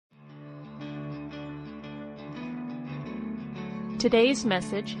Today's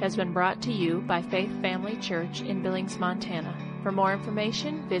message has been brought to you by Faith Family Church in Billings, Montana. For more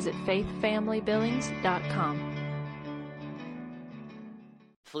information, visit faithfamilybillings.com.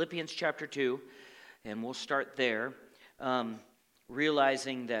 Philippians chapter 2, and we'll start there,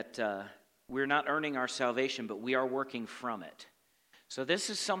 realizing that we're not earning our salvation, but we are working from it. So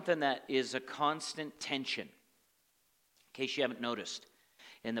this is something that is a constant tension, in case you haven't noticed,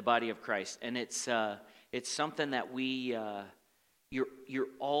 in the body of Christ. And it's something that you're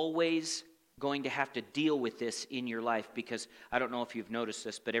always going to have to deal with this in your life, because I don't know if you've noticed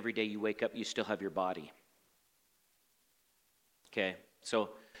this, but every day you wake up, you still have your body. Okay,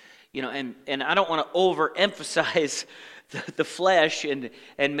 so, and I don't want to overemphasize the flesh and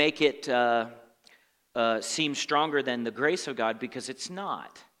make it seem stronger than the grace of God, because it's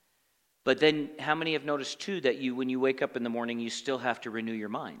not. But then how many have noticed too that when you wake up in the morning, you still have to renew your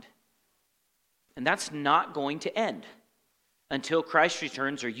mind? And that's not going to end until Christ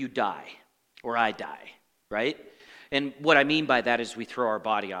returns or you die or I die, right? And what I mean by that is we throw our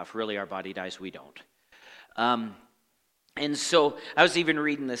body off. Really, our body dies, we don't. And so I was even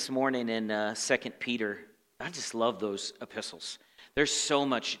reading this morning in 2 Peter. I just love those epistles. There's so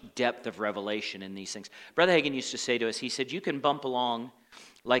much depth of revelation in these things. Brother Hagin used to say to us, he said, you can bump along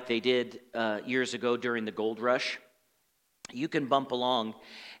like they did years ago during the gold rush. You can bump along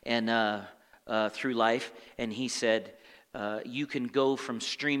and through life, and he said, you can go from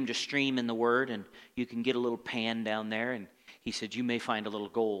stream to stream in the Word, and you can get a little pan down there, and he said, you may find a little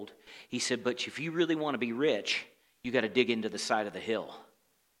gold. He said, but if you really want to be rich, you got to dig into the side of the hill.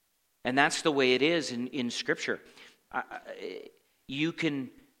 And that's the way it is in Scripture.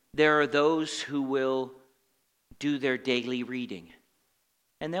 There are those who will do their daily reading,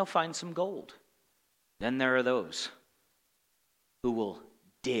 and they'll find some gold. Then there are those who will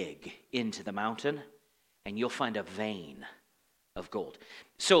dig into the mountain, and you'll find a vein of gold.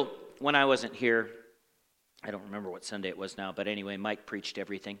 So when I wasn't here, I don't remember what Sunday it was now, but anyway, Mike preached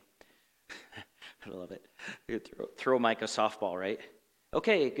everything. I love it. Throw Mike a softball, right?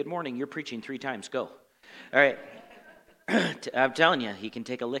 Okay, good morning. You're preaching 3 times. Go. All right. I'm telling you, he can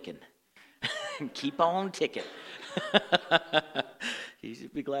take a licking. Keep on ticking. He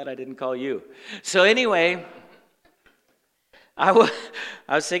should be glad I didn't call you. So anyway, I was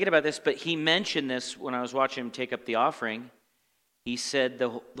thinking about this, but he mentioned this when I was watching him take up the offering. He said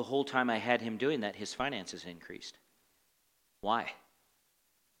the whole time I had him doing that, his finances increased. Why?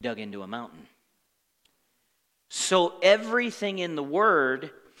 Dug into a mountain. So everything in the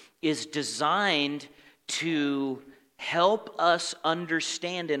Word is designed to help us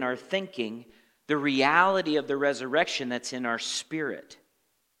understand in our thinking the reality of the resurrection that's in our spirit.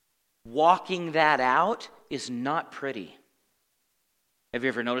 Walking that out is not pretty. Have you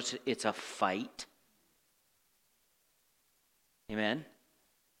ever noticed it's a fight? Amen?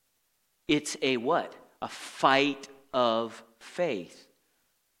 It's a what? A fight of faith.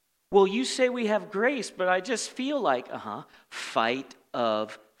 Well, you say we have grace, but I just feel like, fight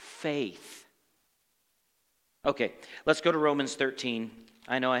of faith. Okay, let's go to Romans 13.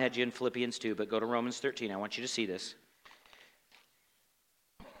 I know I had you in Philippians 2, but go to Romans 13. I want you to see this.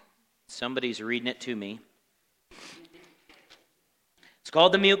 Somebody's reading it to me. It's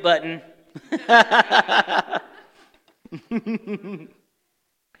called the mute button.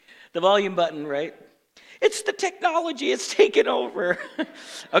 The volume button, right? It's the technology. It's taken over.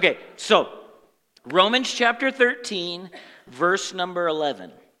 Okay, so Romans chapter 13, verse number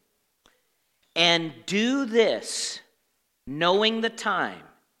 11. And do this, knowing the time,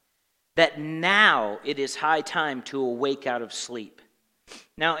 that now it is high time to awake out of sleep.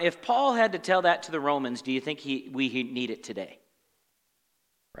 Now, if Paul had to tell that to the Romans, do you think we need it today?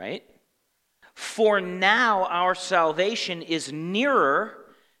 Right? For now our salvation is nearer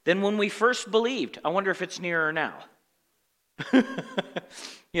than when we first believed. I wonder if it's nearer now.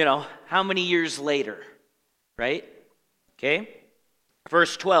 How many years later? Right? Okay?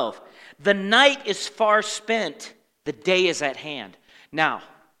 Verse 12. The night is far spent, the day is at hand. Now,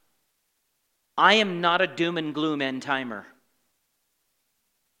 I am not a doom and gloom end timer.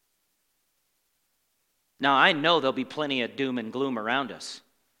 Now, I know there'll be plenty of doom and gloom around us.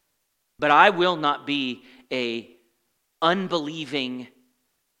 But I will not be a unbelieving,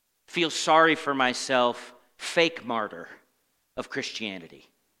 feel sorry for myself, fake martyr of Christianity.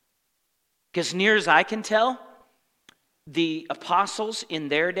 Because near as I can tell, the apostles in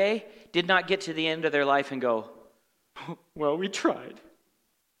their day did not get to the end of their life and go, well, we tried.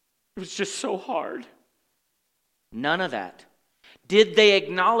 It was just so hard. None of that. Did they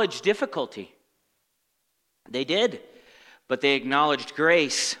acknowledge difficulty? They did. But they acknowledged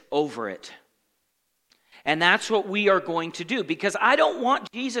grace over it. And that's what we are going to do, because I don't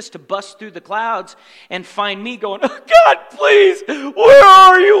want Jesus to bust through the clouds and find me going, oh, God, please, where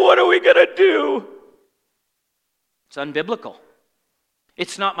are you? What are we going to do? It's unbiblical.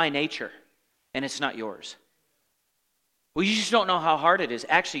 It's not my nature, and it's not yours. Well, you just don't know how hard it is.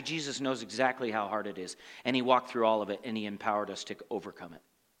 Actually, Jesus knows exactly how hard it is, and he walked through all of it, and he empowered us to overcome it.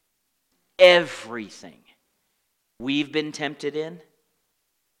 Everything we've been tempted in,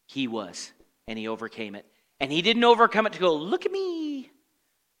 he was, and he overcame it. And he didn't overcome it to go, look at me.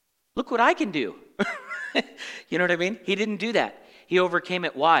 Look what I can do. You know what I mean? He didn't do that. He overcame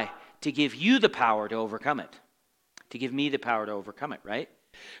it. Why? To give you the power to overcome it. To give me the power to overcome it, right?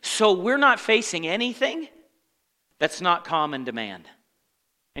 So we're not facing anything that's not common to man,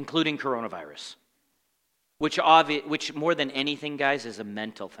 including coronavirus, which more than anything, guys, is a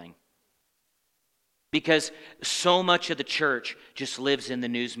mental thing. Because so much of the church just lives in the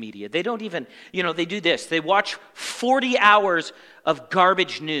news media. They don't even, they do this. They watch 40 hours of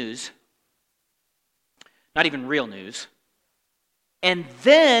garbage news, not even real news. And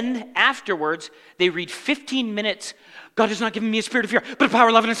then afterwards, they read 15 minutes. God has not given me a spirit of fear, but a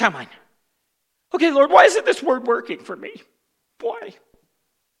power, love, and a sound mind. Okay, Lord, why isn't this word working for me? Why?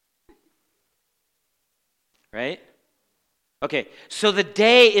 Right? Okay, so the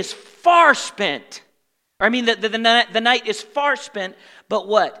day is far spent. The night is far spent, but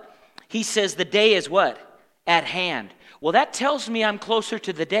what? He says the day is what? At hand. Well, that tells me I'm closer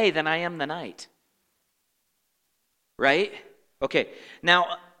to the day than I am the night. Right? Okay,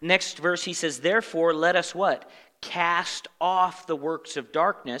 now, next verse, he says, therefore, let us what? Cast off the works of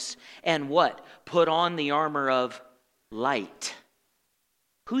darkness and what? Put on the armor of light.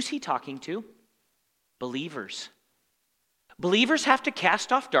 Who's he talking to? Believers. Believers have to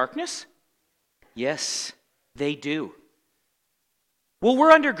cast off darkness? Yes, they do. Well,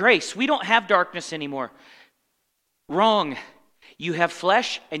 we're under grace. We don't have darkness anymore. Wrong. You have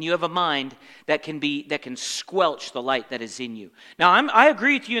flesh and you have a mind that can squelch the light that is in you. Now, I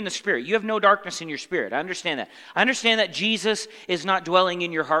agree with you in the spirit. You have no darkness in your spirit. I understand that. I understand that Jesus is not dwelling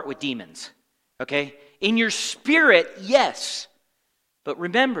in your heart with demons. Okay? In your spirit, yes. But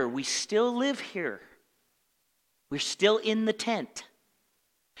remember, we still live here. We're still in the tent.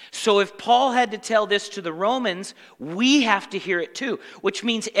 So if Paul had to tell this to the Romans, we have to hear it too, which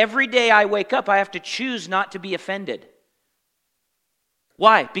means every day I wake up, I have to choose not to be offended.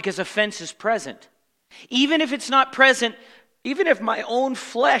 Why? Because offense is present. Even if it's not present, even if my own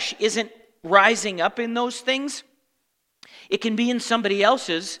flesh isn't rising up in those things, it can be in somebody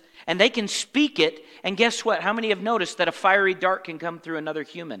else's, and they can speak it, and guess what? How many have noticed that a fiery dart can come through another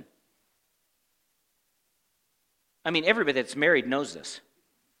human? Everybody that's married knows this.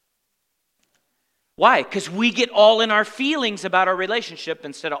 Why? Because we get all in our feelings about our relationship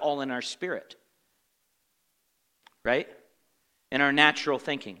instead of all in our spirit. Right? In our natural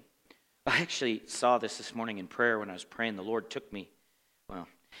thinking. I actually saw this morning in prayer when I was praying. The Lord took me.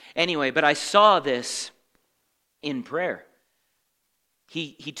 But I saw this in prayer.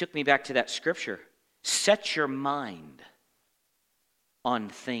 He took me back to that scripture. Set your mind on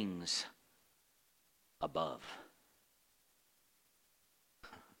things above.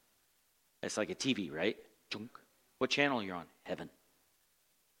 It's like a TV, right? What channel you're on? Heaven.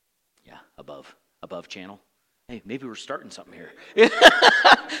 Yeah, above channel. Hey, maybe we're starting something here.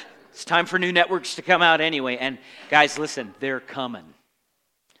 It's time for new networks to come out anyway. And guys, listen, they're coming.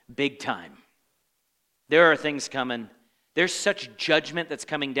 Big time. There are things coming. There's such judgment that's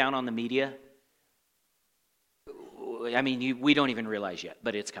coming down on the media. We don't even realize yet,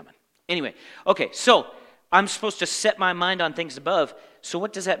 but it's coming. Anyway, okay, so I'm supposed to set my mind on things above. So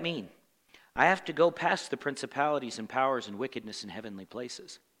what does that mean? I have to go past the principalities and powers and wickedness in heavenly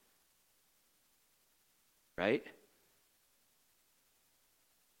places. Right?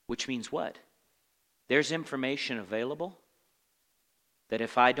 Which means what? There's information available that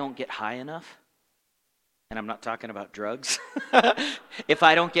if I don't get high enough, and I'm not talking about drugs, if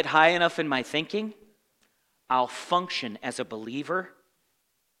I don't get high enough in my thinking, I'll function as a believer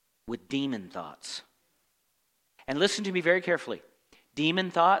with demon thoughts. And listen to me very carefully.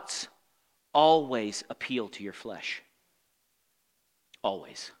 Demon thoughts always appeal to your flesh.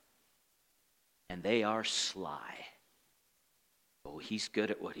 Always. And they are sly. Oh, he's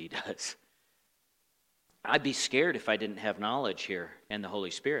good at what he does. I'd be scared if I didn't have knowledge here and the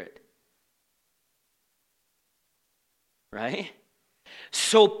Holy Spirit. Right?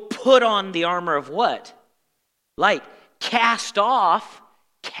 So put on the armor of what? Light. Cast off,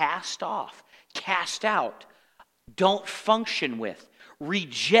 cast out. Don't function with,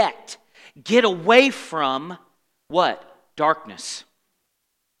 reject, get away from what? Darkness.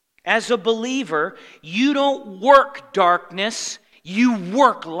 As a believer, you don't work darkness, you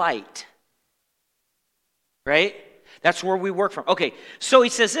work light. Right? That's where we work from. Okay, so he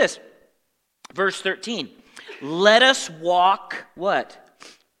says this, verse 13. Let us walk, what?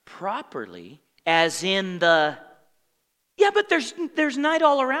 Properly, as in the... Yeah, but there's night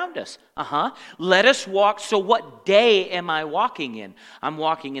all around us. Let us walk. So what day am I walking in? I'm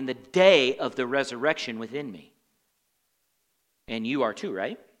walking in the day of the resurrection within me. And you are too,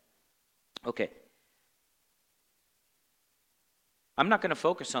 right? Okay. I'm not going to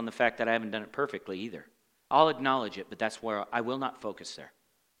focus on the fact that I haven't done it perfectly either. I'll acknowledge it, but that's where I will not focus there.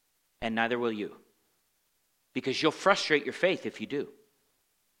 And neither will you. Because you'll frustrate your faith if you do.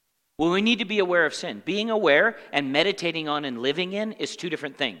 Well, we need to be aware of sin. Being aware and meditating on and living in is two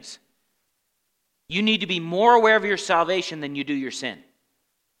different things. You need to be more aware of your salvation than you do your sin.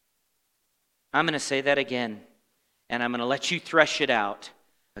 I'm going to say that again, and I'm going to let you thresh it out,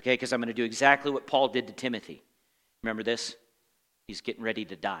 okay? Because I'm going to do exactly what Paul did to Timothy. Remember this? He's getting ready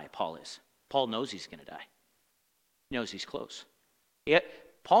to die, Paul is. Paul knows he's going to die. He knows he's close. Yet,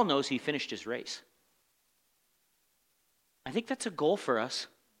 Paul knows he finished his race. I think that's a goal for us.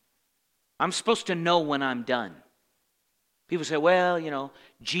 I'm supposed to know when I'm done. People say, well,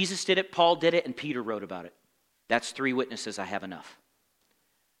 Jesus did it, Paul did it, and Peter wrote about it. That's 3 witnesses. I have enough.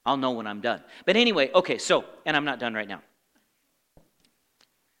 I'll know when I'm done. But anyway, okay, and I'm not done right now.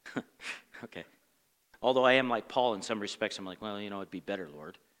 Okay. Although I am like Paul in some respects, I'm like, well, it'd be better,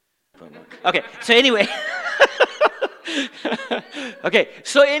 Lord. Okay, so anyway. Okay,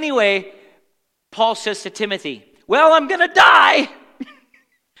 so anyway, Paul says to Timothy, well, I'm going to die.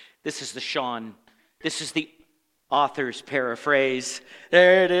 This is the author's paraphrase.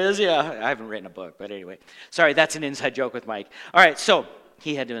 There it is. Yeah, I haven't written a book, but anyway. Sorry, that's an inside joke with Mike. All right, so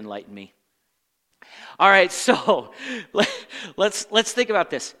he had to enlighten me. All right, so let's think about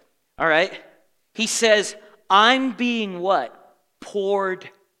this. All right? He says, I'm being what? Poured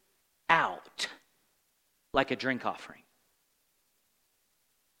out like a drink offering.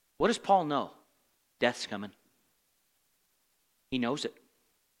 What does Paul know? Death's coming. He knows it.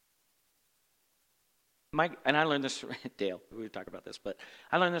 And I learned this from Dale. We would talk about this, but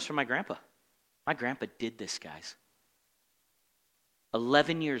I learned this from my grandpa. My grandpa did this, guys.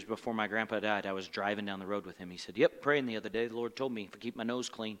 11 years before my grandpa died, I was driving down the road with him. He said, yep, praying the other day. The Lord told me if I keep my nose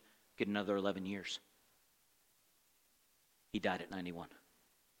clean, get another 11 years. He died at 91.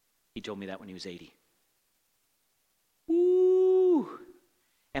 He told me that when he was 80. Woo!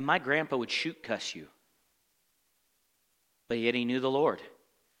 And my grandpa would shoot cuss you. But yet he knew the Lord.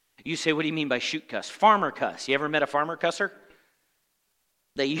 You say, what do you mean by shoot cuss? Farmer cuss. You ever met a farmer cusser?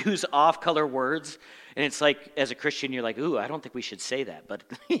 They use off-color words, and it's like, as a Christian, you're like, ooh, I don't think we should say that. But,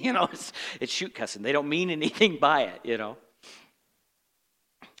 it's shoot cussing. They don't mean anything by it,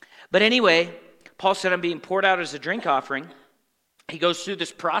 But anyway, Paul said, I'm being poured out as a drink offering. He goes through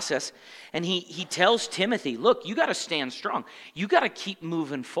this process, and he tells Timothy, look, you got to stand strong. You got to keep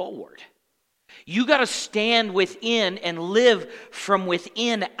moving forward. You got to stand within and live from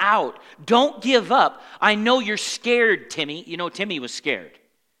within out. Don't give up. I know you're scared, Timmy. Timmy was scared,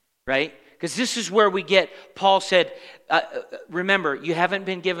 right? Because this is where we get, Paul said, remember, you haven't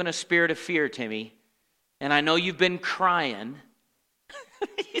been given a spirit of fear, Timmy. And I know you've been crying.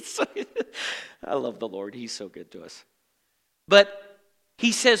 I love the Lord. He's so good to us. But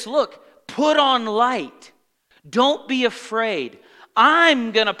he says, look, put on light. Don't be afraid.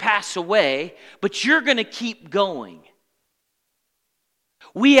 I'm going to pass away, but you're going to keep going.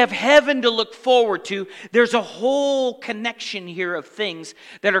 We have heaven to look forward to. There's a whole connection here of things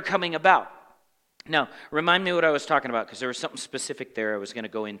that are coming about. Now, remind me what I was talking about, because there was something specific there I was going to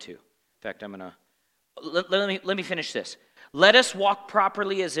go into. In fact, I'm going to... Let me finish this. Let us walk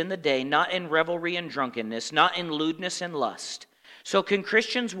properly as in the day, not in revelry and drunkenness, not in lewdness and lust. So can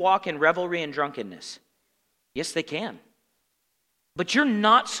Christians walk in revelry and drunkenness? Yes, they can. But you're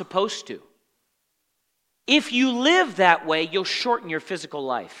not supposed to. If you live that way, you'll shorten your physical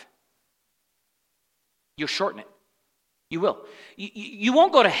life. You'll shorten it. You will. You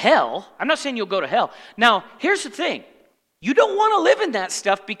won't go to hell. I'm not saying you'll go to hell. Now, here's the thing. You don't want to live in that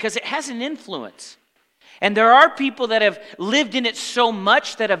stuff because it has an influence. And there are people that have lived in it so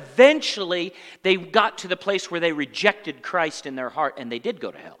much that eventually they got to the place where they rejected Christ in their heart and they did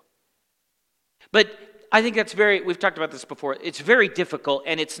go to hell. But I think we've talked about this before, it's very difficult,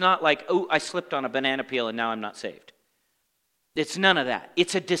 and it's not like, oh, I slipped on a banana peel and now I'm not saved. It's none of that.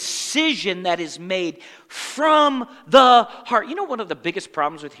 It's a decision that is made from the heart. You know one of the biggest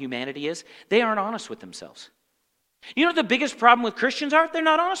problems with humanity is? They aren't honest with themselves. You know what the biggest problem with Christians are? They're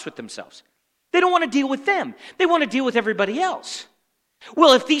not honest with themselves. They don't want to deal with them. They want to deal with everybody else.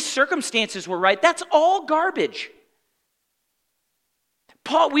 Well, if these circumstances were right, that's all garbage.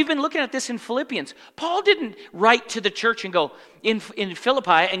 Paul, we've been looking at this in Philippians. Paul didn't write to the church and go, in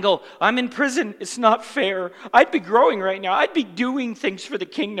Philippi, and go, I'm in prison. It's not fair. I'd be growing right now. I'd be doing things for the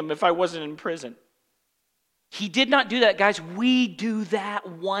kingdom if I wasn't in prison. He did not do that, guys. We do that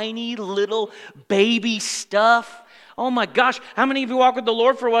whiny little baby stuff. Oh my gosh. How many of you walk with the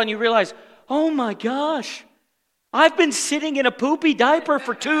Lord for a while and you realize, oh my gosh, I've been sitting in a poopy diaper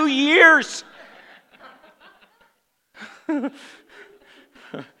for 2 years.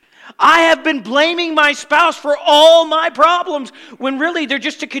 I have been blaming my spouse for all my problems when really they're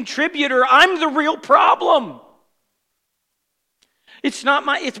just a contributor. I'm the real problem. It's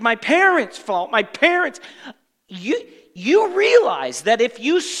my parents' fault. My parents. You realize that if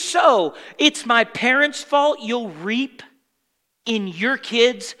you sow, it's my parents' fault, you'll reap in your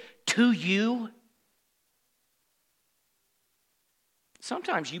kids to you.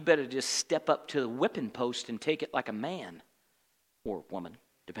 Sometimes you better just step up to the whipping post and take it like a man or woman,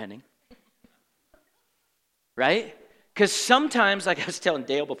 depending. Right? Because sometimes, like I was telling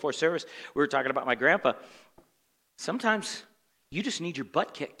Dale before service, we were talking about my grandpa. Sometimes you just need your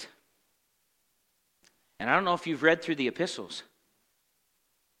butt kicked. And I don't know if you've read through the epistles,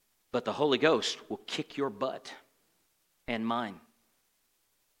 but the Holy Ghost will kick your butt and mine.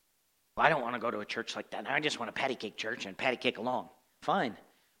 Well, I don't want to go to a church like that. I just want a patty cake church and patty cake along. Fine,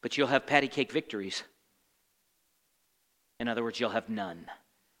 but you'll have patty cake victories. In other words, you'll have none.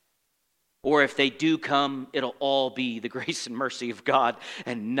 Or if they do come, it'll all be the grace and mercy of God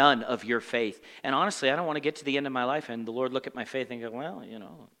and none of your faith. And honestly, I don't want to get to the end of my life and the Lord look at my faith and go, well,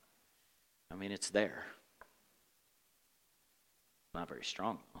 it's there. Not very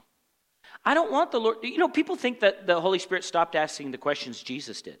strong, though. I don't want the Lord. People think that the Holy Spirit stopped asking the questions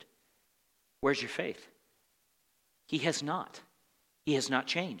Jesus did. Where's your faith? He has not. He has not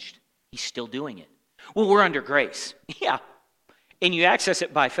changed. He's still doing it. Well, we're under grace. Yeah. And you access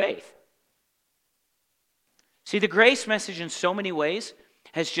it by faith. See, the grace message in so many ways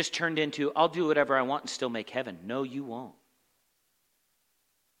has just turned into, I'll do whatever I want and still make heaven. No, you won't.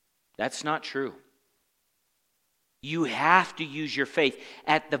 That's not true. You have to use your faith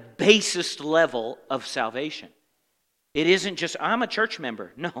at the basest level of salvation. It isn't just, I'm a church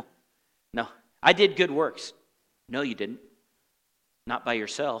member. No. I did good works. No, you didn't. Not by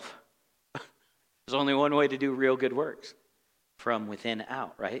yourself. There's only one way to do real good works. From within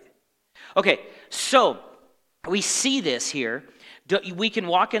out, right? Okay, so we see this here. We can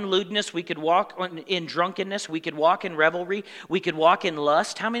walk in lewdness. We could walk in drunkenness. We could walk in revelry. We could walk in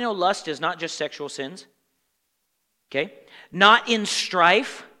lust. How many know lust is not just sexual sins? Okay? Not in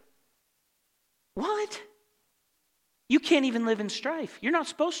strife. What? You can't even live in strife. You're not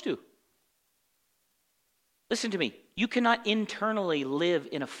supposed to. Listen to me. You cannot internally live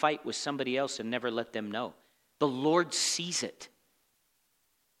in a fight with somebody else and never let them know. The Lord sees it.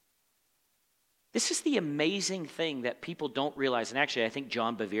 This is the amazing thing that people don't realize. And actually, I think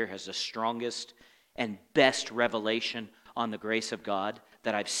John Bevere has the strongest and best revelation on the grace of God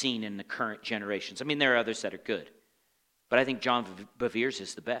that I've seen in the current generations. I mean, there are others that are good. But I think John Bevere's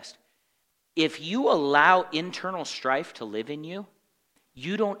is the best. If you allow internal strife to live in you,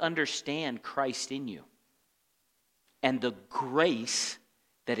 you don't understand Christ in you and the grace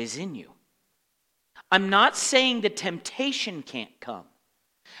that is in you. I'm not saying the temptation can't come.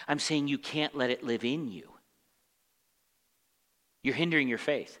 I'm saying you can't let it live in you. You're hindering your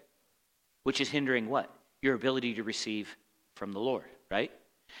faith, which is hindering what? Your ability to receive from the Lord, right?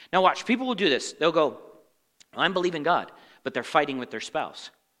 Now watch, people will do this. They'll go, I'm believing God, but they're fighting with their spouse.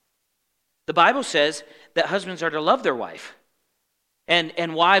 The Bible says that husbands are to love their wife,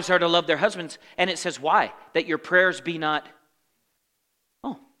 and wives are to love their husbands, and it says why? That your prayers be not...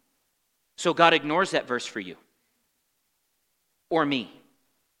 Oh, so God ignores that verse for you. Or me.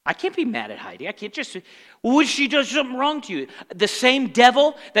 I can't be mad at Heidi. I can't just... Well, she does something wrong to you. The same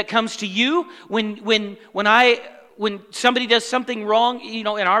devil that comes to you when somebody does something wrong, in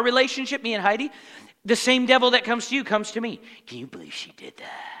our relationship, me and Heidi, the same devil that comes to you comes to me. Can you believe she did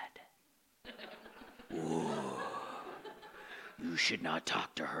that? Ooh, you should not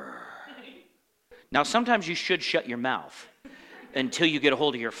talk to her. Now, sometimes you should shut your mouth until you get a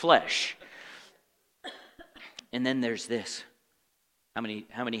hold of your flesh. And then there's this. How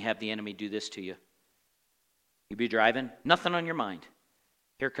many have the enemy do this to you? You be driving, nothing on your mind.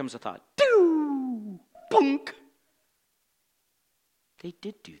 Here comes a thought. Doo! Bunk! They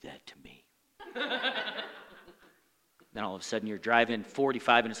did do that to me. Then all of a sudden you're driving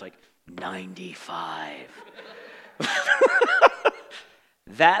 45 and it's like 95.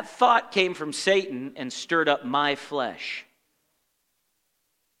 That thought came from Satan and stirred up my flesh.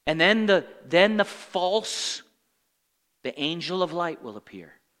 And then the false, the angel of light will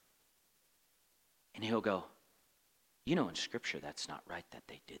appear. And he'll go, you know in Scripture that's not right that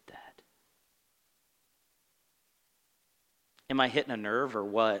they did that. Am I hitting a nerve or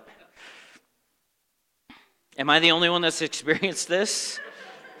what? Am I the only one that's experienced this?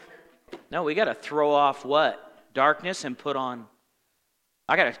 No, we got to throw off what? Darkness and put on.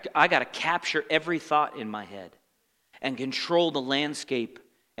 I got to capture every thought in my head and control the landscape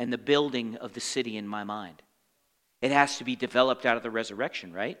and the building of the city in my mind. It has to be developed out of the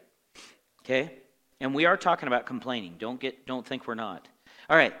resurrection, right? Okay? And we are talking about complaining. Don't think we're not.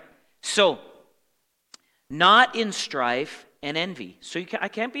 All right. So, not in strife and envy. So I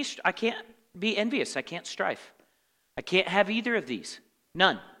can't be envious. I can't strife. I can't have either of these.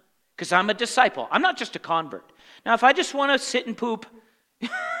 None. Because I'm a disciple. I'm not just a convert. Now, if I just want to sit and poop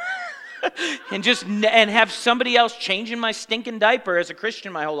and have somebody else changing my stinking diaper as a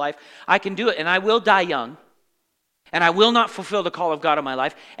Christian my whole life, I can do it. And I will die young. And I will not fulfill the call of God in my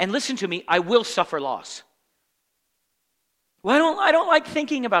life. And listen to me, I will suffer loss. Well, I don't like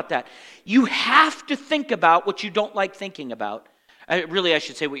thinking about that. You have to think about what you don't like thinking about. I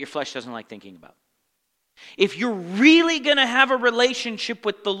should say what your flesh doesn't like thinking about. If you're really going to have a relationship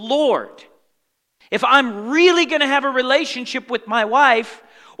with the Lord, if I'm really going to have a relationship with my wife,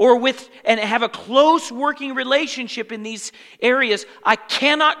 and have a close working relationship in these areas, I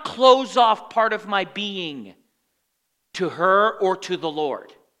cannot close off part of my being to her or to the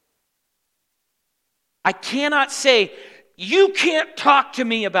Lord. I cannot say, you can't talk to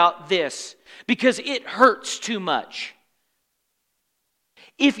me about this because it hurts too much.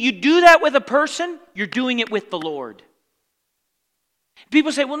 If you do that with a person, you're doing it with the Lord.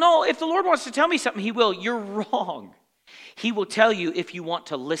 People say, well, no, if the Lord wants to tell me something, He will. You're wrong. He will tell you if you want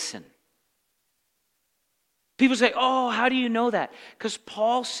to listen. People say, oh, how do you know that? Because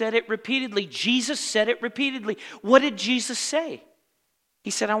Paul said it repeatedly. Jesus said it repeatedly. What did Jesus say? He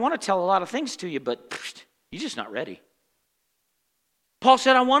said, I want to tell a lot of things to you, but you're just not ready. Paul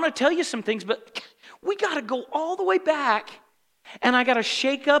said, I want to tell you some things, but we got to go all the way back, and I got to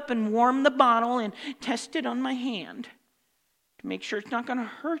shake up and warm the bottle and test it on my hand to make sure it's not going to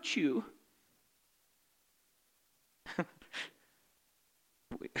hurt you.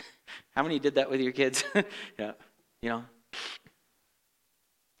 How many did that with your kids? Yeah, you know.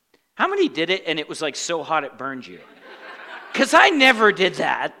 How many did it and it was like so hot it burned you? Because I never did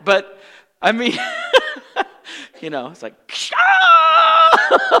that, but I mean, you know, it's like,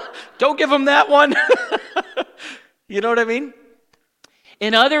 don't give them that one. You know what I mean?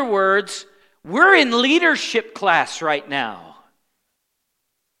 In other words, we're in leadership class right now.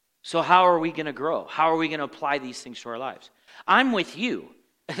 So how are we going to grow? How are we going to apply these things to our lives? I'm with you.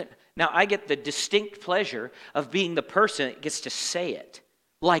 Now, I get the distinct pleasure of being the person that gets to say it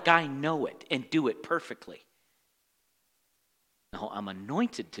like I know it and do it perfectly. No, I'm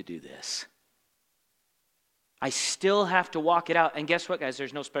anointed to do this. I still have to walk it out. And guess what, guys?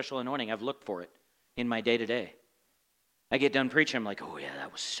 There's no special anointing. I've looked for it in my day-to-day. I get done preaching. I'm like, oh, yeah,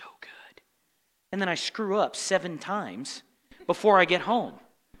 that was so good. And then I screw up 7 times before I get home.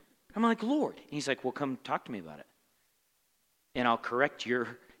 I'm like, Lord. And He's like, well, come talk to me about it. And I'll correct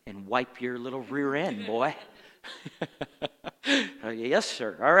and wipe your little rear end, boy. Yes,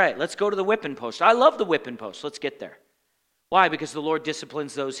 sir. All right, let's go to the whipping post. I love the whipping post. Let's get there. Why? Because the Lord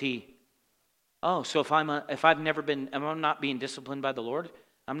disciplines those He... Oh, so if I'm not being disciplined by the Lord,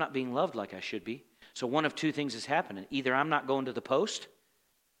 I'm not being loved like I should be. So one of two things is happening. Either I'm not going to the post.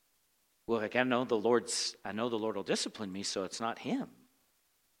 Well, like I know the Lord will discipline me, so it's not Him.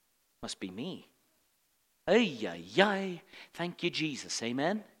 Must be me. Ay. Thank you, Jesus.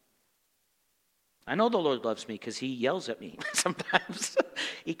 Amen. I know the Lord loves me because He yells at me sometimes.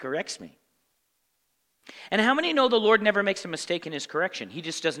 He corrects me. And how many know the Lord never makes a mistake in His correction? He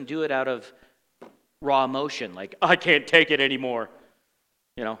just doesn't do it out of raw emotion, like, I can't take it anymore.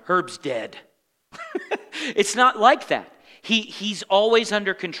 You know, Herb's dead. It's not like that. He's always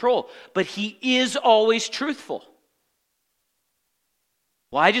under control, but He is always truthful.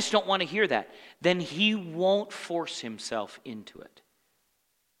 Well, I just don't want to hear that. Then He won't force Himself into it.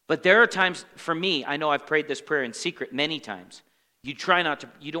 But there are times, for me, I know I've prayed this prayer in secret many times. You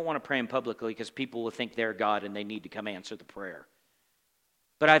don't want to pray in publicly because people will think they're God and they need to come answer the prayer.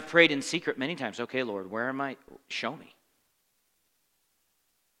 But I've prayed in secret many times. Okay, Lord, where am I? Show me.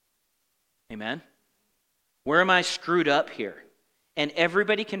 Amen? Where am I screwed up here? And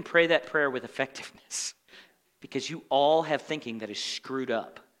everybody can pray that prayer with effectiveness because you all have thinking that is screwed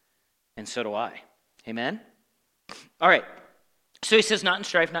up. And so do I. Amen? All right. So he says, not in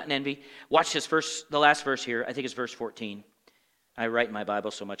strife, not in envy. Watch this verse, the last verse here. I think it's verse 14. I write in my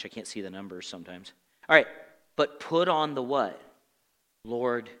Bible so much I can't see the numbers sometimes. All right, but put on the what?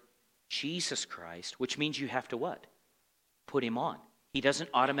 Lord Jesus Christ, which means you have to what? Put him on. He doesn't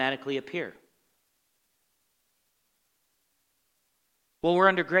automatically appear. Well, we're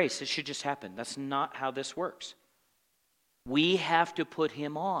under grace. It should just happen. That's not how this works. We have to put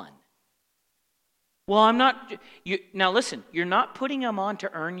him on. Well, I'm not... now listen, you're not putting him on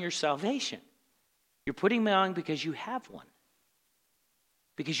to earn your salvation. You're putting him on because you have one.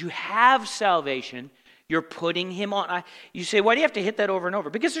 Because you have salvation, you're putting him on. You say, why do you have to hit that over and over?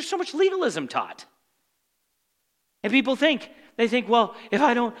 Because there's so much legalism taught. And people think, well, if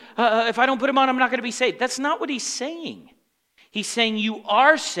I don't put him on, I'm not going to be saved. That's not what he's saying. He's saying you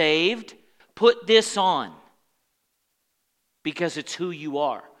are saved, put this on. Because it's who you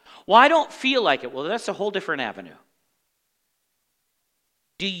are. Well, I don't feel like it. Well, that's a whole different avenue.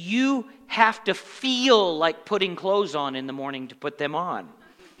 Do you have to feel like putting clothes on in the morning to put them on?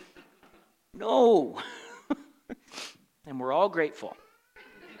 No. And we're all grateful.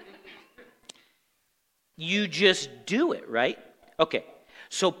 You just do it, right? Okay.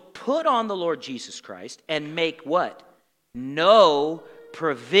 So put on the Lord Jesus Christ and make what? No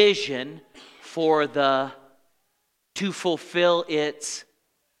provision for to fulfill its...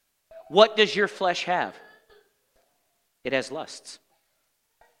 What does your flesh have? It has lusts.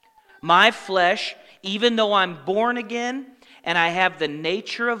 My flesh, even though I'm born again and I have the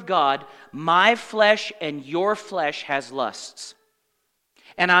nature of God, my flesh and your flesh has lusts.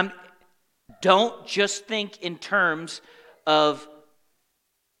 And don't just think in terms of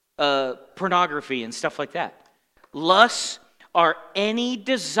pornography and stuff like that. Lusts are any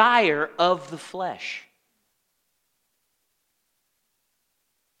desire of the flesh.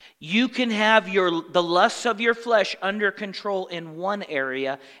 You can have the lusts of your flesh under control in one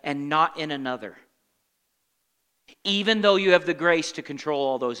area and not in another. Even though you have the grace to control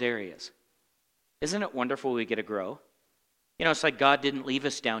all those areas. Isn't it wonderful we get to grow? You know, it's like God didn't leave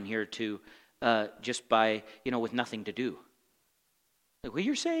us down here to just by, with nothing to do. Like, well,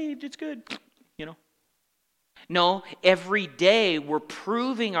 you're saved, it's good, No, every day we're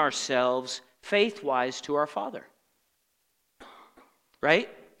proving ourselves faith-wise to our Father. Right?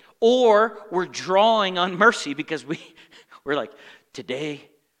 Or we're drawing on mercy because we're like, today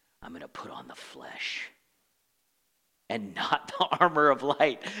I'm going to put on the flesh and not the armor of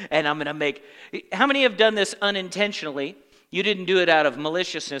light. And I'm going to make... How many have done this unintentionally? You didn't do it out of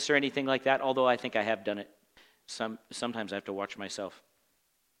maliciousness or anything like that, although I think I have done it. Sometimes I have to watch myself.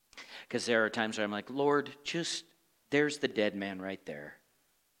 Because there are times where I'm like, Lord, there's the dead man right there.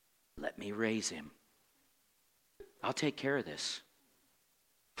 Let me raise him. I'll take care of this.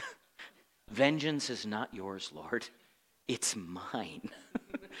 Vengeance is not yours, Lord. It's mine.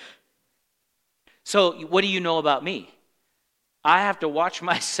 So what do you know about me? I have to watch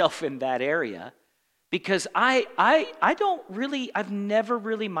myself in that area because I've never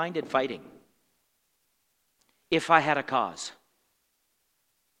really minded fighting if I had a cause.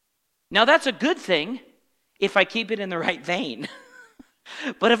 Now that's a good thing if I keep it in the right vein.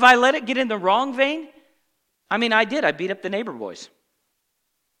 But if I let it get in the wrong vein, I beat up the neighbor boys.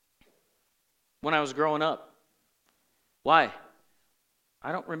 When I was growing up. Why?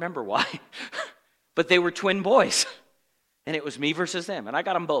 I don't remember why. But they were twin boys. And it was me versus them. And I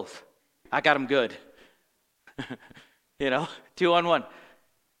got them both. I got them good. 2-on-1.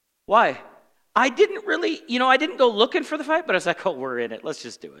 Why? I didn't really, I didn't go looking for the fight, but I was like, oh, we're in it. Let's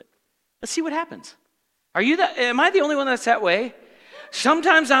just do it. Let's see what happens. Am I the only one that's that way?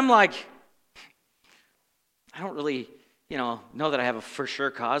 Sometimes I'm like, I don't really... know that I have a for sure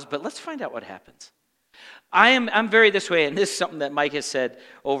cause, but let's find out what happens. I'm very this way, and this is something that Mike has said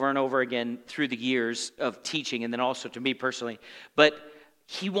over and over again through the years of teaching, and then also to me personally. But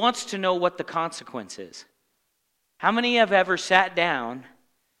he wants to know what the consequence is. How many have ever sat down,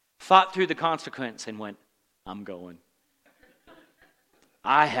 thought through the consequence, and went, I'm going.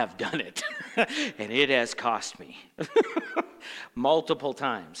 I have done it, and it has cost me multiple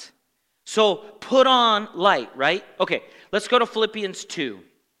times. So put on light, right? Okay, let's go to Philippians 2.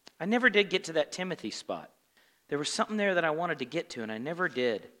 I never did get to that Timothy spot. There was something there that I wanted to get to, and I never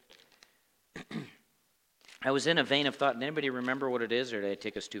did. I was in a vein of thought. Did anybody remember what it is, or did I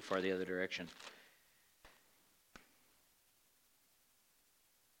take us too far the other direction?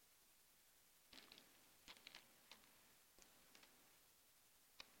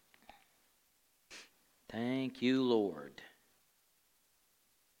 Thank you, Lord.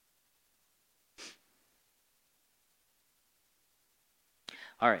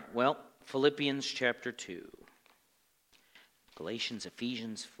 All right, well, Philippians chapter 2. Galatians,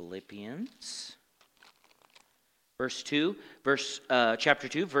 Ephesians, Philippians. Chapter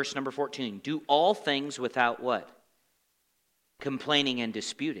 2, verse number 14. Do all things without what? Complaining and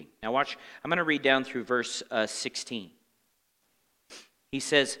disputing. Now watch, I'm going to read down through verse 16. He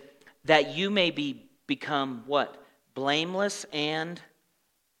says, that you may become what? Blameless and...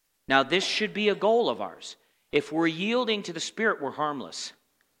 Now this should be a goal of ours. If we're yielding to the Spirit, we're harmless.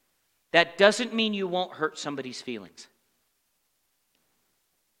 That doesn't mean you won't hurt somebody's feelings.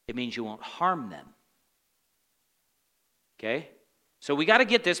 It means you won't harm them. Okay? So we got to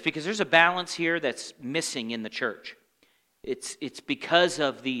get this because there's a balance here that's missing in the church. It's because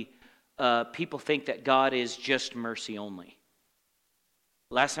of the people think that God is just mercy only.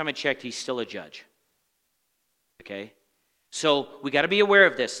 Last time I checked, he's still a judge. Okay? So we got to be aware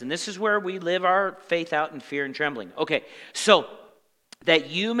of this. And this is where we live our faith out in fear and trembling. Okay, so that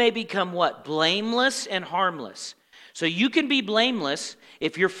you may become what? Blameless and harmless. So you can be blameless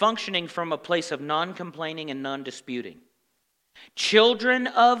if you're functioning from a place of non-complaining and non-disputing. Children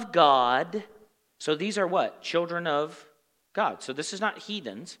of God. So these are what? Children of God. So this is not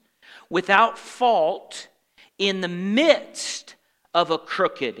heathens. Without fault in the midst of a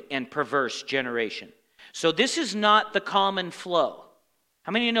crooked and perverse generation. So this is not the common flow.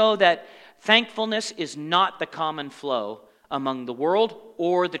 How many of you know that thankfulness is not the common flow among the world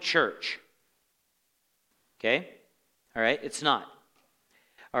or the church? Okay? All right? It's not.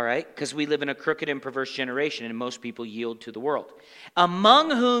 All right? Because we live in a crooked and perverse generation and most people yield to the world.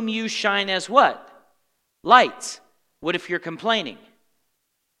 Among whom you shine as what? Lights. What if you're complaining?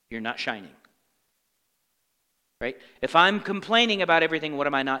 You're not shining. Right? If I'm complaining about everything, what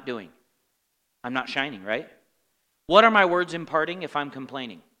am I not doing? I'm not shining, right? What are my words imparting if I'm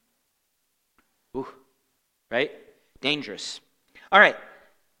complaining? Ooh, right? Dangerous. All right.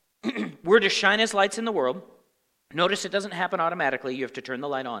 We're to shine as lights in the world. Notice it doesn't happen automatically. You have to turn the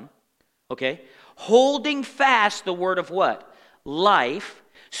light on. Okay? Holding fast the word of what? Life,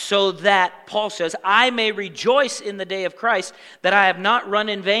 so that, Paul says, I may rejoice in the day of Christ, that I have not run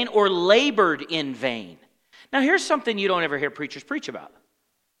in vain or labored in vain. Now, here's something you don't ever hear preachers preach about.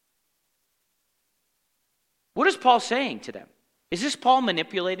 What is Paul saying to them? Is this Paul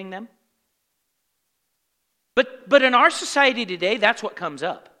manipulating them? But in our society today, that's what comes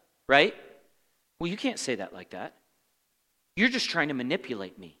up, right? Well, you can't say that like that. You're just trying to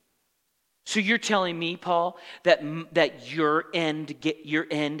manipulate me. So you're telling me, Paul, that your end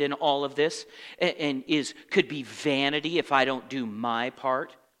in all of this could be vanity if I don't do my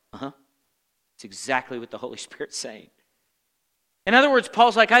part? Uh-huh. It's exactly what the Holy Spirit's saying. In other words,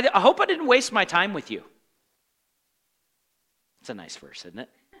 Paul's like, I hope I didn't waste my time with you. It's a nice verse, isn't it?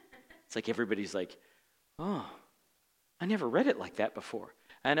 It's like everybody's like, oh, I never read it like that before.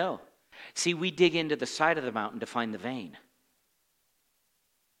 I know. See, we dig into the side of the mountain to find the vein.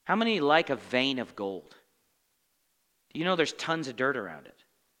 How many like a vein of gold? Do you know there's tons of dirt around it?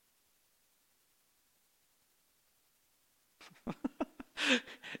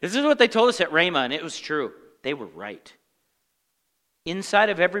 This is what they told us at Rhema, and it was true. They were right. Inside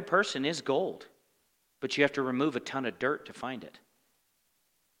of every person is gold, but you have to remove a ton of dirt to find it.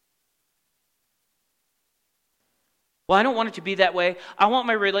 Well, I don't want it to be that way. I want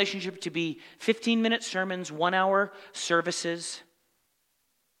my relationship to be 15-minute sermons, 1-hour services,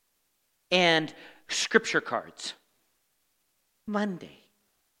 and scripture cards. Monday,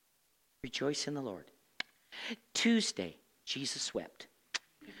 rejoice in the Lord. Tuesday, Jesus wept.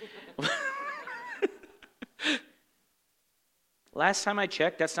 Last time I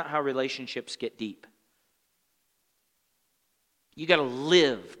checked, that's not how relationships get deep. You got to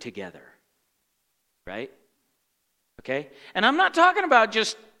live together, right? Okay? And I'm not talking about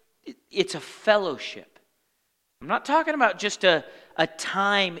just, it's a fellowship. I'm not talking about just a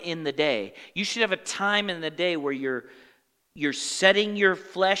time in the day. You should have a time in the day where you're setting your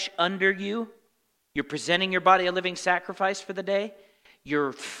flesh under you. You're presenting your body a living sacrifice for the day.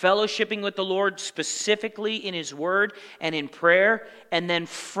 You're fellowshipping with the Lord specifically in His Word and in prayer. And then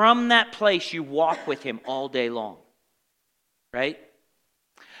from that place, you walk with Him all day long. Right?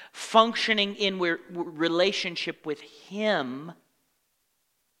 Functioning in relationship with Him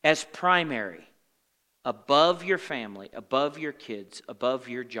as primary. Above your family, above your kids, above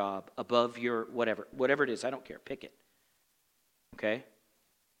your job, above your whatever it is. I don't care. Pick it. Okay?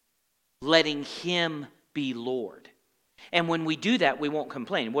 Letting Him be Lord. And when we do that, we won't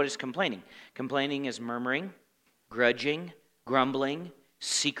complain. What is complaining? Complaining is murmuring, grudging, grumbling,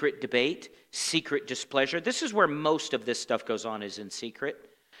 secret debate, secret displeasure. This is where most of this stuff goes on, is in secret.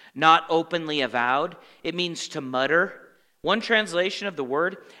 Not openly avowed. It means to mutter. One translation of the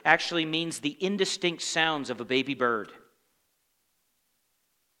word actually means the indistinct sounds of a baby bird.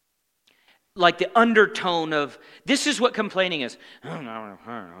 like the undertone of, this is what complaining is. How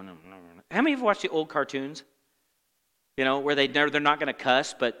many of you watched the old cartoons? You know, where they're not going to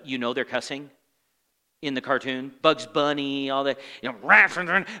cuss, but you know they're cussing in the cartoon. Bugs Bunny, all that. You know,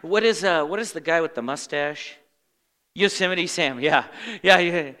 what is the guy with the mustache? Yosemite Sam, yeah.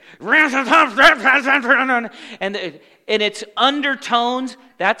 And it's undertones,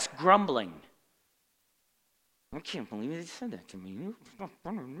 that's grumbling. I can't believe they said that to me.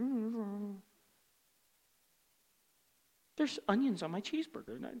 There's onions on my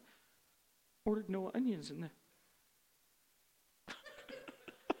cheeseburger, and I ordered no onions in there.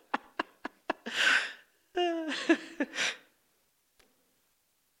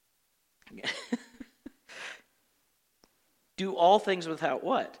 Do all things without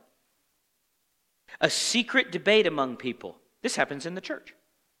what? A secret debate among people. This happens in the church.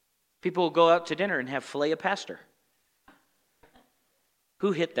 People will go out to dinner and have filet of pastor.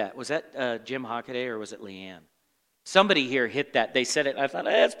 Who hit that? Was that Jim Hockaday or was it Leanne? Somebody here hit that. They said it. I thought,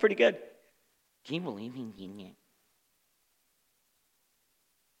 that's pretty good. Can you believe it?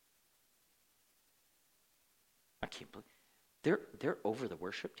 I can't believe they're over the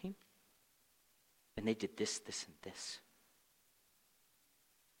worship team, and they did this, this, and this.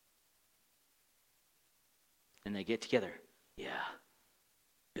 And they get together. Yeah.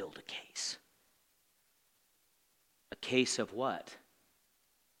 Build a case. A case of what?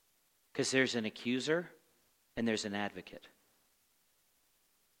 Because there's an accuser and there's an advocate.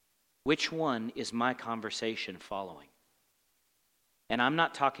 Which one is my conversation following? And I'm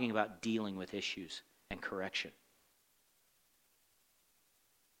not talking about dealing with issues and correction.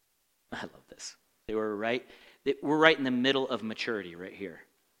 I love this. We're right in the middle of maturity right here.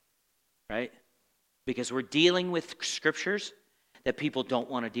 Right? Because we're dealing with scriptures that people don't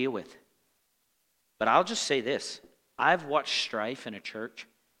want to deal with. But I'll just say this. I've watched strife in a church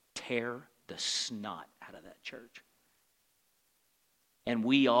tear the snot out of that church. And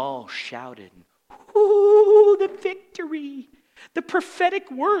we all shouted, "Ooh, the victory! The prophetic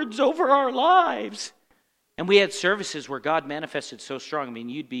words over our lives!" And we had services where God manifested so strong. I mean,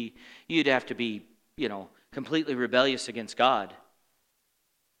 you'd have to be, completely rebellious against God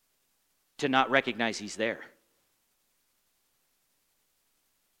to not recognize He's there.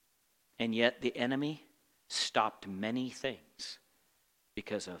 And yet the enemy stopped many things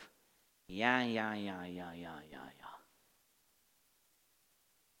because of yeah.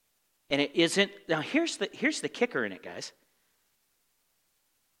 And it isn't, now here's the kicker in it, guys.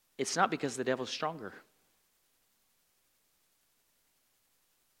 It's not because the devil's stronger.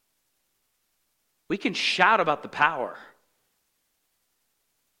 We can shout about the power,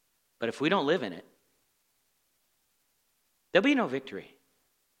 but if we don't live in it, there'll be no victory.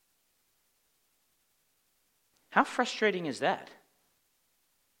 How frustrating is that?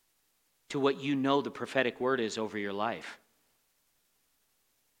 To what you know the prophetic word is over your life.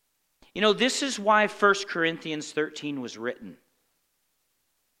 This is why 1 Corinthians 13 was written.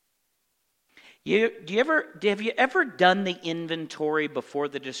 Have you ever done the inventory before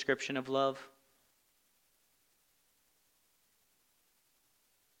the description of love?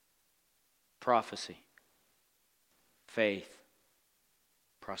 Prophecy, faith,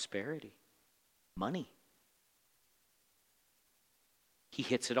 prosperity, money. He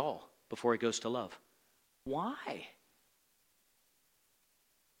hits it all before he goes to love. Why?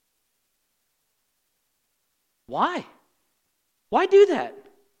 Why? Why do that?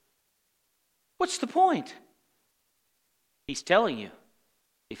 What's the point? He's telling you,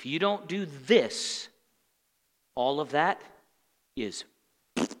 if you don't do this, all of that is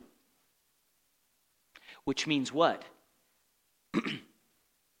which means what?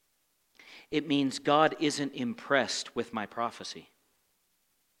 It means God isn't impressed with my prophecy.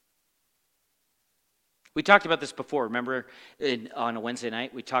 We talked about this before. Remember on a Wednesday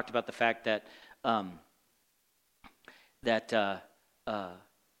night, we talked about the fact that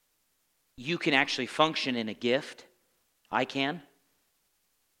you can actually function in a gift. I can.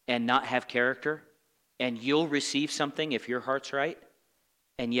 And not have character. And you'll receive something if your heart's right.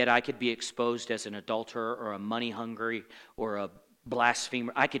 And yet I could be exposed as an adulterer or a money-hungry or a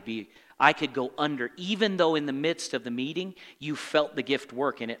blasphemer. I could go under, even though in the midst of the meeting, you felt the gift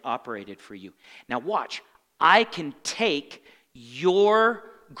work and it operated for you. Now watch. I can take your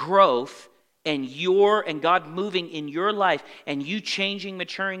growth and God moving in your life and you changing,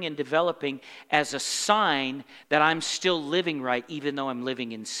 maturing, and developing as a sign that I'm still living right, even though I'm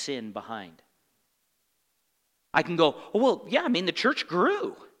living in sin behind. I can go, oh, well, yeah, the church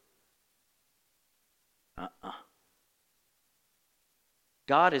grew.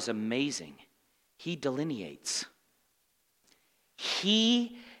 God is amazing. He delineates.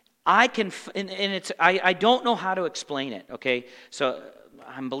 He I don't know how to explain it, okay? So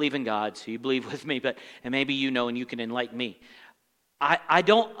I'm believing God, so you believe with me, and maybe you know and you can enlighten me. I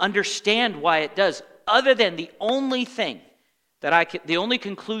don't understand why it does, other than the only thing the only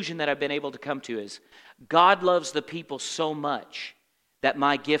conclusion that I've been able to come to is God loves the people so much that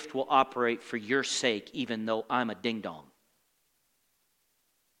my gift will operate for your sake, even though I'm a ding-dong.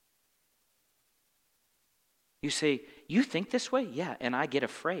 You say, you think this way? Yeah, and I get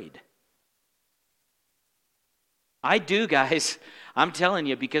afraid. I do, guys. I'm telling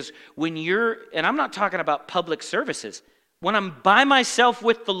you, because when and I'm not talking about public services. When I'm by myself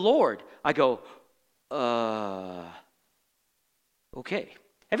with the Lord, I go, okay.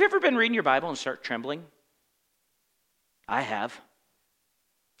 Have you ever been reading your Bible and start trembling? I have.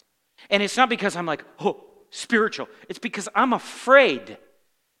 And it's not because I'm like, oh, spiritual. It's because I'm afraid.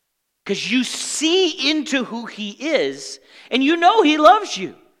 Because you see into who He is, and you know He loves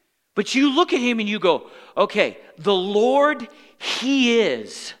you. But you look at Him and you go, okay, the Lord, He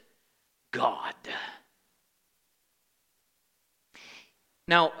is God.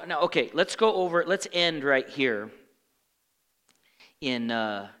 Now, okay, let's end right here.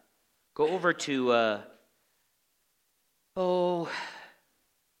 Go over to 1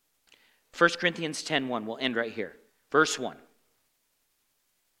 Corinthians 10:1. We'll end right here. Verse 1.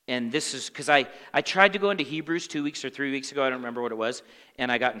 And this is because I tried to go into Hebrews 2 weeks or 3 weeks ago. I don't remember what it was.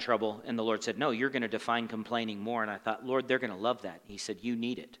 And I got in trouble. And the Lord said, no, you're going to define complaining more. And I thought, Lord, they're going to love that. He said, you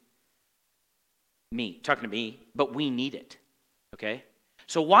need it. Me, talking to me, but we need it. Okay?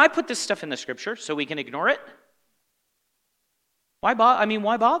 So why put this stuff in the Scripture? So we can ignore it? Why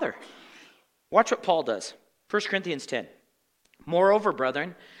bother? Watch what Paul does. 1 Corinthians 10. Moreover,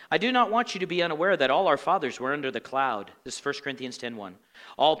 brethren, I do not want you to be unaware that all our fathers were under the cloud. This is 1 Corinthians 10:1.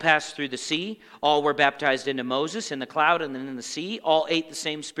 All passed through the sea. All were baptized into Moses in the cloud and then in the sea. All ate the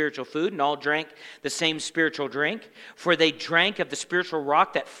same spiritual food and all drank the same spiritual drink. For they drank of the spiritual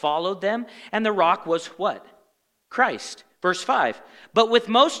rock that followed them. And the rock was what? Christ. Verse 5. But with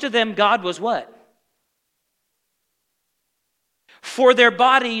most of them, God was what? For their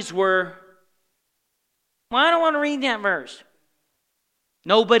bodies were... Well, I don't want to read that verse.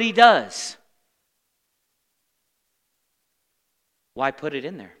 Nobody does. Why put it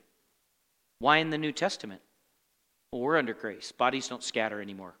in there? Why in the New Testament? Well, we're under grace. Bodies don't scatter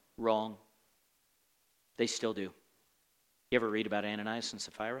anymore. Wrong. They still do. You ever read about Ananias and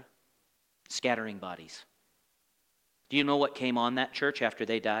Sapphira? Scattering bodies. Do you know what came on that church after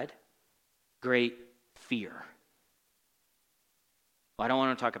they died? Great fear. Well, I don't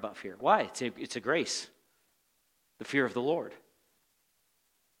want to talk about fear. Why? It's a grace. The fear of the Lord.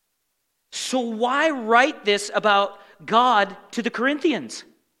 So why write this about God to the Corinthians?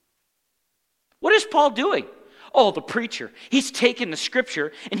 What is Paul doing? Oh, the preacher. He's taking the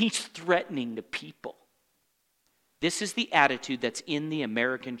Scripture and he's threatening the people. This is the attitude that's in the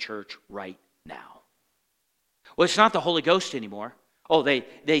American church right now. Well, it's not the Holy Ghost anymore. Oh,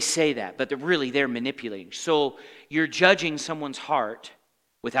 they say that, but they're manipulating. So you're judging someone's heart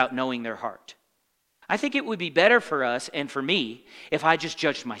without knowing their heart. I think it would be better for us and for me if I just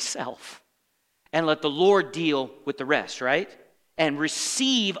judged myself and let the Lord deal with the rest, right? And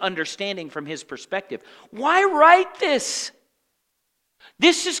receive understanding from His perspective. Why write this?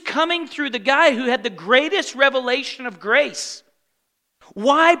 This is coming through the guy who had the greatest revelation of grace.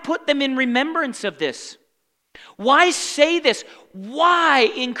 Why put them in remembrance of this? Why say this?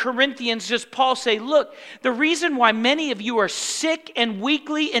 Why in Corinthians does Paul say, look, the reason why many of you are sick and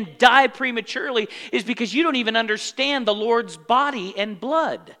weakly and die prematurely is because you don't even understand the Lord's body and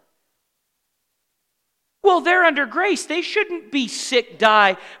blood. Well, they're under grace. They shouldn't be sick,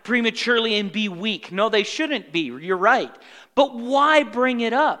 die prematurely, and be weak. No, they shouldn't be. You're right. But why bring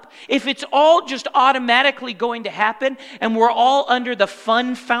it up? If it's all just automatically going to happen and we're all under the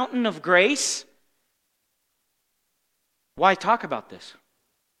fun fountain of grace, why talk about this?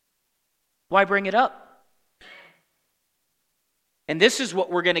 Why bring it up? And this is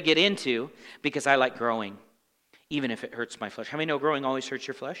what we're going to get into because I like growing, even if it hurts my flesh. How many know growing always hurts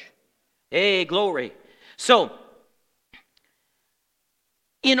your flesh? Hey, glory. So,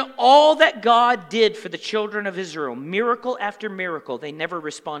 in all that God did for the children of Israel, miracle after miracle, they never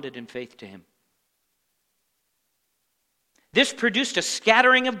responded in faith to Him. This produced a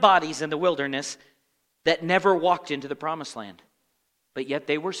scattering of bodies in the wilderness that never walked into the promised land. But yet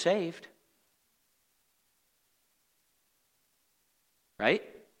they were saved. Right?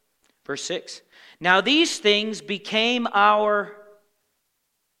 Verse 6. Now these things became our...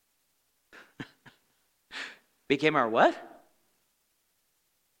 became our what?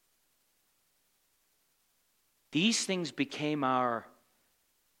 These things became our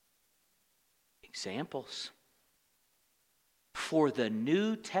Examples. For the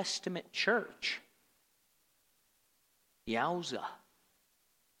New Testament church. Yowza.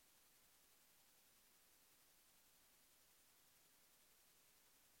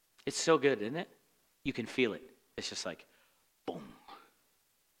 It's so good, isn't it? You can feel it. It's just like, boom.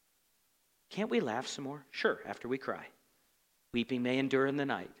 Can't we laugh some more? Sure, after we cry. Weeping may endure in the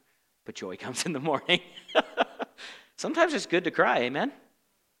night, but joy comes in the morning. Sometimes it's good to cry, amen?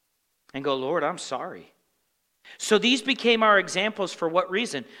 And go, Lord, I'm sorry. So these became our examples for what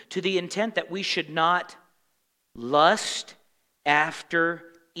reason? To the intent that we should not lust after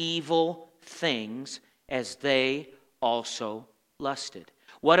evil things as they also lusted.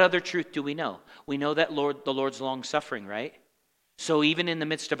 What other truth do we know? We know that the Lord's long-suffering, right? So even in the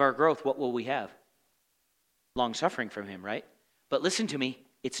midst of our growth, what will we have? Long-suffering from Him, right? But listen to me,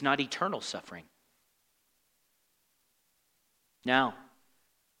 it's not eternal suffering. Now,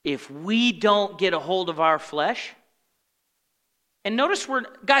 if we don't get a hold of our flesh, and notice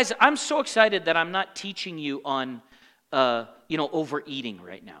guys, I'm so excited that I'm not teaching you on, overeating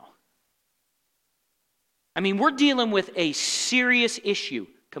right now. I mean, we're dealing with a serious issue,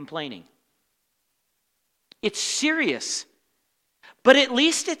 complaining. It's serious. But at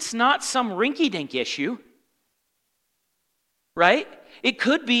least it's not some rinky-dink issue. Right? It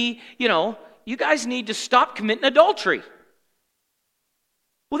could be, you guys need to stop committing adultery.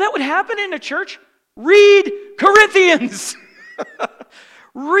 Well, that would happen in a church. Read Corinthians.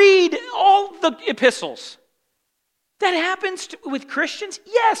 Read all the epistles. That happens with Christians?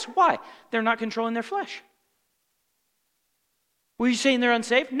 Yes. Why? They're not controlling their flesh. Were you saying they're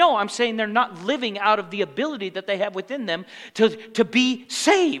unsaved? No, I'm saying they're not living out of the ability that they have within them to be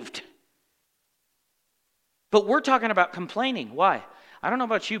saved. But we're talking about complaining. Why? I don't know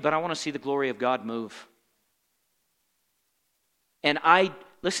about you, but I want to see the glory of God move. And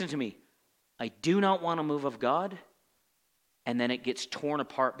listen to me, I do not want a move of God, and then it gets torn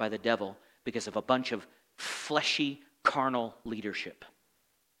apart by the devil because of a bunch of fleshy, carnal leadership.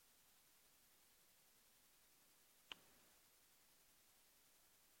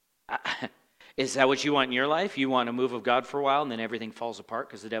 Is that what you want in your life? You want a move of God for a while and then everything falls apart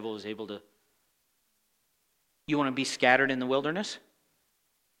because the devil is able to... You want to be scattered in the wilderness?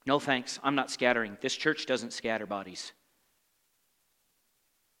 No thanks, I'm not scattering. This church doesn't scatter bodies.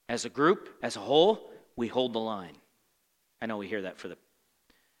 As a group, as a whole, we hold the line. I know we hear that for the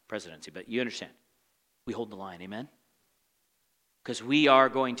presidency, but you understand. We hold the line, amen? Because we are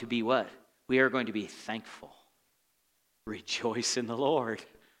going to be what? We are going to be thankful. Rejoice in the Lord.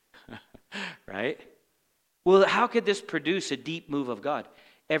 Right? Well, how could this produce a deep move of God?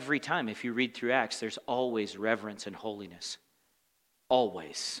 Every time, if you read through Acts, there's always reverence and holiness.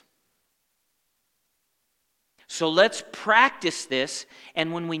 Always. So let's practice this,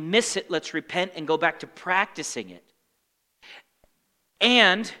 and when we miss it, let's repent and go back to practicing it.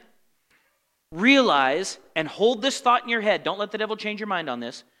 And realize and hold this thought in your head. Don't let the devil change your mind on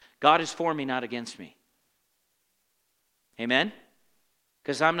this. God is for me, not against me. Amen?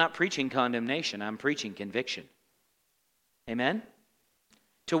 Because I'm not preaching condemnation. I'm preaching conviction. Amen?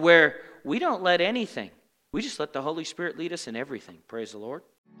 To where we don't let anything. We just let the Holy Spirit lead us in everything. Praise the Lord.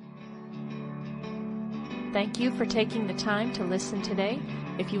 Thank you for taking the time to listen today.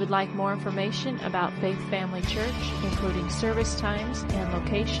 If you would like more information about Faith Family Church, including service times and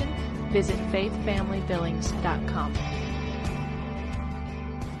location, visit faithfamilybillings.com.